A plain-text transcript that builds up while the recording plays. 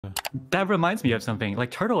That reminds me of something.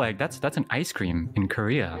 Like turtle egg, that's an ice cream in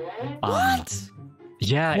Korea. What?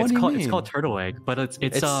 Yeah, What it's called turtle egg, but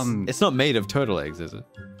it's not made of turtle eggs, is it?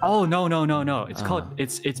 Oh no. It's called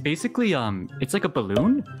it's basically it's like a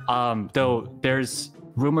balloon. Though there's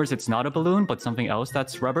rumors it's not a balloon, but something else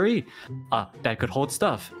that's rubbery, that could hold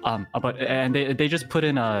stuff. And they just put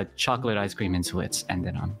in a chocolate ice cream into it, and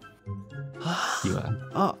then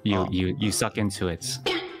you suck into it.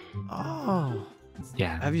 Oh.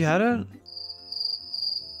 Yeah. Have you had it?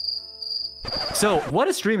 So what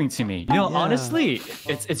is streaming to me? You know, honestly,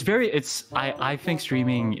 I think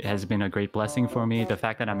streaming has been a great blessing for me. The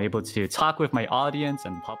fact that I'm able to talk with my audience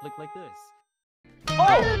and public like this.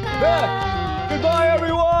 Oh, back! Goodbye,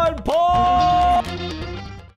 everyone! Paul!